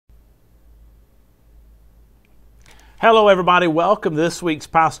Hello, everybody. Welcome to this week's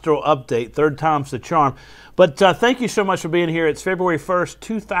Pastoral Update. Third time's the charm. But thank you so much for being here. It's February 1st,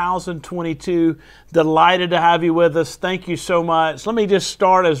 2022. Delighted to have you with us. Thank you so much. Let me just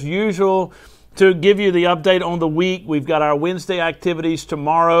start as usual to give you the update on the week. We've got our Wednesday activities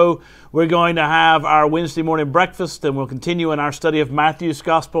tomorrow. We're going to have our Wednesday morning breakfast, and we'll continue in our study of Matthew's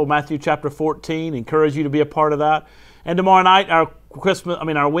Gospel, Matthew chapter 14. Encourage you to be a part of that. And tomorrow night,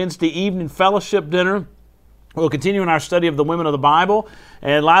 our Wednesday evening fellowship dinner. We'll continue in our study of the women of the Bible.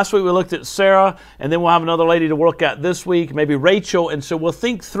 And last week we looked at Sarah, and then we'll have another lady to look at this week, maybe Rachel. And so we'll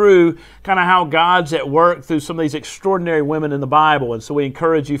think through kind of how God's at work through some of these extraordinary women in the Bible. And so we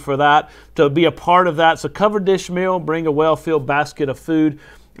encourage you for that, to be a part of that. It's a covered dish meal. Bring a well-filled basket of food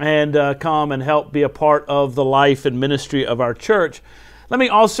and come and help be a part of the life and ministry of our church. Let me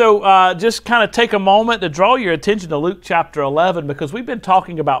also just kind of take a moment to draw your attention to Luke chapter 11, because we've been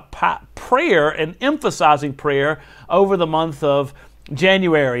talking about prayer and emphasizing prayer over the month of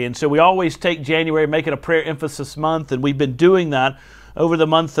January. And so we always take January, make it a prayer emphasis month, and we've been doing that over the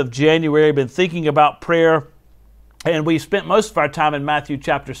month of January, been thinking about prayer. And we spent most of our time in Matthew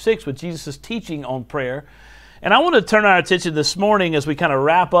chapter 6 with Jesus' teaching on prayer. And I want to turn our attention this morning as we kind of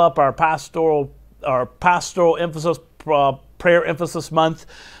wrap up our pastoral emphasis prayer emphasis month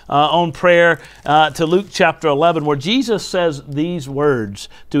on prayer to Luke chapter 11, where Jesus says these words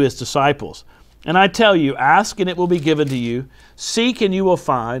to his disciples. And I tell you, ask and it will be given to you, seek and you will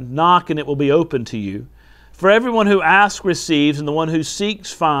find, knock and it will be opened to you. For everyone who asks receives, and the one who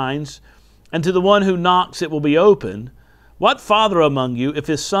seeks finds, and to the one who knocks it will be opened. What father among you, if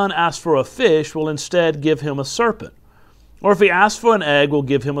his son asks for a fish, will instead give him a serpent? Or if he asks for an egg, will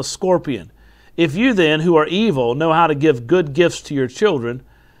give him a scorpion? If you then, who are evil, know how to give good gifts to your children,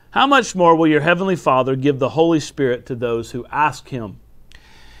 how much more will your heavenly Father give the Holy Spirit to those who ask him?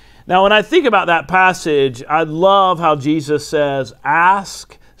 Now, when I think about that passage, I love how Jesus says,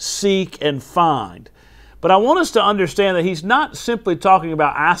 ask, seek, and find. But I want us to understand that he's not simply talking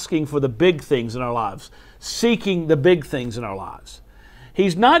about asking for the big things in our lives, seeking the big things in our lives.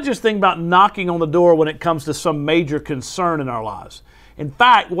 He's not just thinking about knocking on the door when it comes to some major concern in our lives. In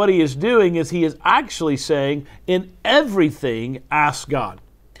fact, what he is doing is he is actually saying, in everything, ask God.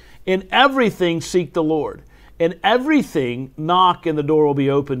 In everything, seek the Lord. In everything, knock and the door will be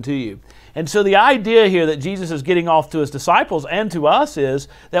open to you. And so the idea here that Jesus is getting off to his disciples and to us is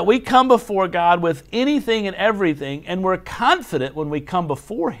that we come before God with anything and everything, and we're confident when we come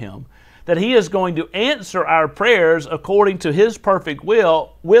before him that he is going to answer our prayers according to his perfect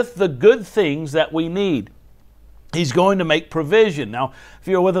will with the good things that we need. He's going to make provision. Now, if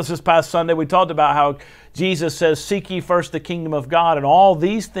you were with us this past Sunday, we talked about how Jesus says, seek ye first the kingdom of God, and all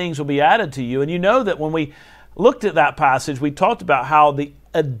these things will be added to you. And you know that when we looked at that passage, we talked about how the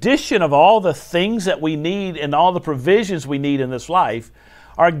addition of all the things that we need and all the provisions we need in this life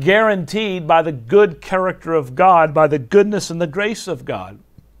are guaranteed by the good character of God, by the goodness and the grace of God.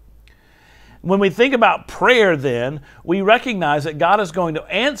 When we think about prayer, then, we recognize that God is going to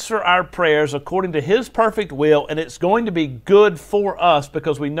answer our prayers according to his perfect will, and it's going to be good for us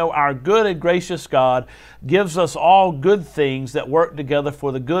because we know our good and gracious God gives us all good things that work together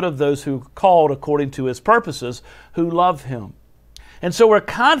for the good of those who are called according to his purposes, who love him. And so we're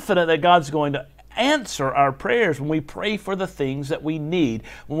confident that God's going to answer our prayers when we pray for the things that we need,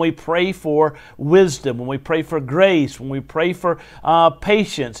 when we pray for wisdom, when we pray for grace, when we pray for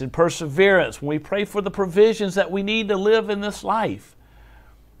patience and perseverance, when we pray for the provisions that we need to live in this life.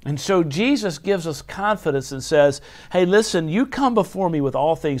 And so Jesus gives us confidence and says, hey, listen, you come before me with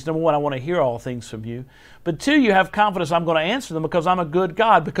all things. Number one, I want to hear all things from you. But two, you have confidence I'm going to answer them because I'm a good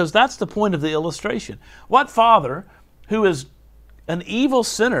God, because that's the point of the illustration. What father who is an evil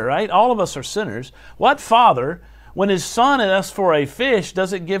sinner, right? All of us are sinners. What father, when his son asks for a fish,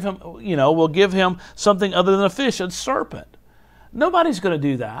 doesn't give him, will give him something other than a fish, a serpent? Nobody's going to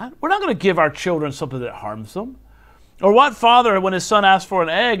do that. We're not going to give our children something that harms them. Or what father, when his son asks for an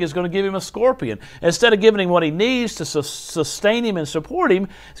egg, is going to give him a scorpion? Instead of giving him what he needs to sustain him and support him,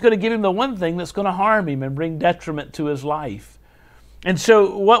 he's going to give him the one thing that's going to harm him and bring detriment to his life. And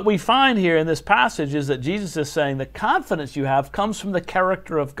so what we find here in this passage is that Jesus is saying the confidence you have comes from the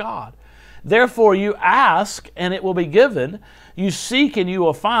character of God. Therefore, you ask and it will be given. You seek and you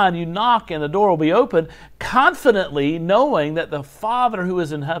will find. You knock and the door will be open, confidently knowing that the Father who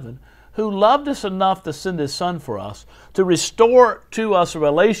is in heaven, who loved us enough to send his Son for us, to restore to us a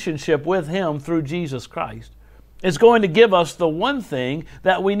relationship with him through Jesus Christ, is going to give us the one thing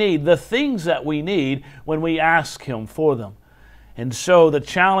that we need, the things that we need when we ask him for them. And so the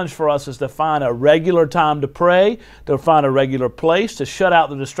challenge for us is to find a regular time to pray, to find a regular place, to shut out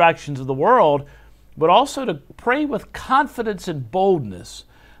the distractions of the world, but also to pray with confidence and boldness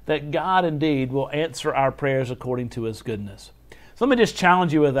that God indeed will answer our prayers according to His goodness. So let me just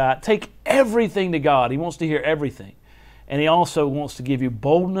challenge you with that. Take everything to God. He wants to hear everything. And He also wants to give you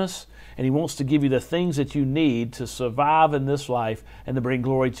boldness, and He wants to give you the things that you need to survive in this life and to bring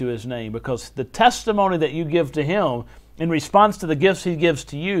glory to His name. Because the testimony that you give to Him in response to the gifts He gives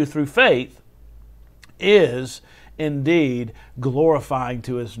to you through faith is indeed glorifying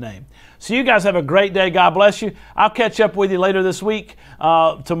to His name. So you guys have a great day. God bless you. I'll catch up with you later this week,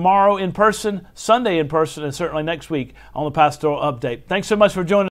 tomorrow in person, Sunday in person, and certainly next week on the Pastoral Update. Thanks so much for joining us.